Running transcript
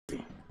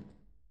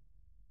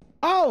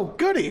Oh,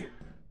 goody.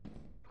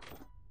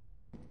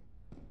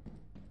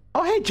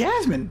 Oh, hey,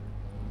 Jasmine.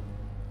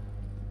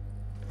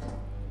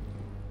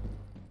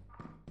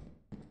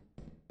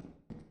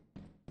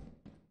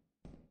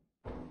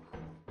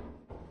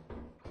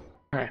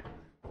 All right,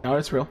 now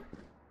it's real.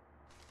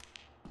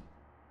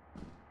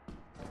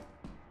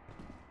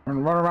 I'm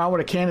gonna run around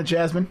with a can of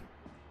Jasmine.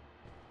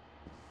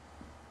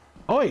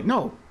 Oh wait,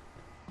 no.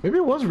 Maybe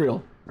it was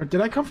real. Or did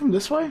I come from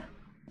this way?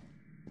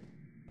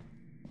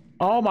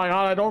 Oh my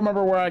god, I don't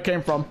remember where I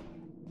came from.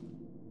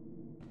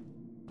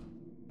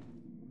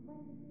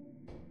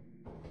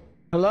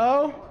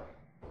 Hello?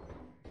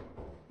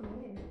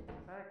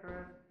 Hi,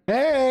 Chris.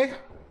 Hey!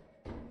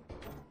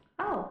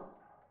 Oh,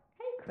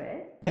 hey,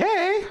 Chris.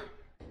 Hey!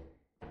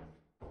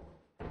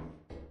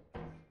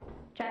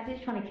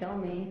 Jazzy's trying to kill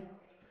me.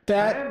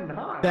 I am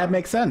not. That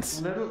makes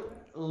sense.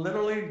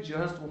 Literally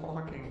just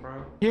walking,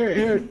 bro.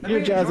 Here,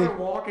 Jazzy. Enjoy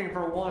walking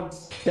for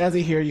once.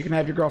 Jazzy, here, you can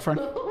have your girlfriend.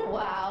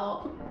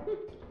 Wow.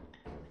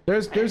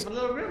 There's I'm a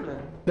little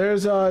gremlin.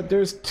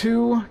 there's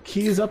 2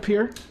 keys up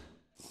here.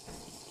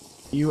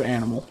 You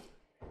animal.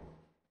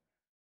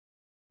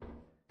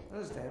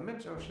 That is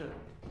damage? Oh shit.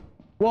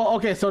 Well,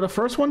 okay, so the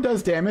first one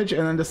does damage,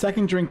 and then the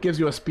second drink gives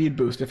you a speed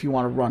boost if you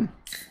want to run.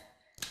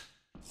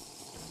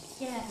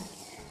 Yeah.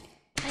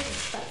 Hey,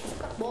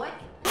 that's boy.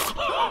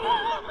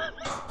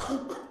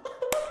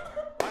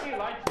 Why do you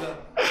lie to them?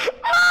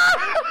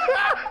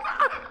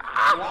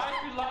 Why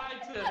did you lie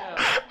to him?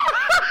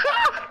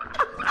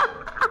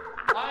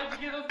 Why did you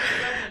give him the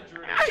gremlin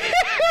drink?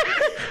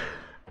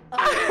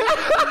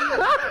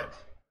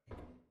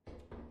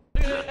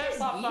 Look at his head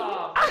popped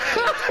off.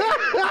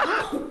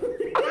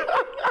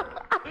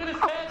 Look at his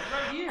head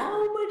right here. Oh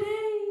my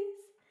days.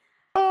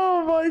 Oh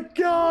my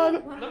god!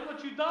 Look what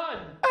you done.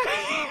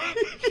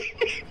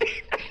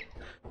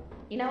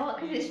 You know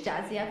what? Because it's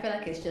Jazzy, I feel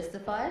like it's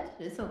justified.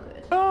 It's all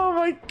good. Oh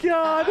my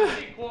god!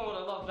 Quote,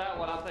 I love that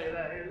one. I'll tell you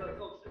that. Here, look,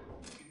 oh, shit.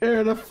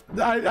 Here,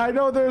 I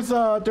know there's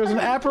an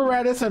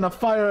apparatus and a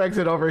fire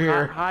exit over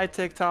here. Hi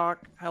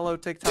TikTok. Hello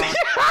TikTok.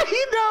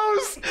 He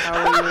knows.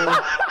 How are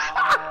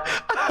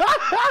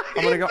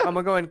you? I'm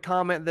gonna go and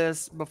comment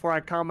this before I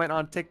comment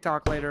on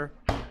TikTok later.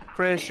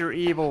 Chris, you're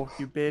evil,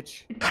 you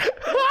bitch.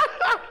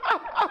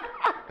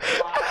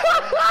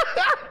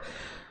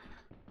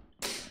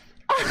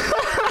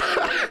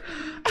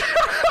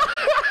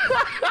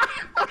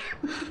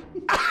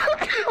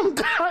 I'm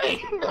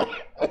dying.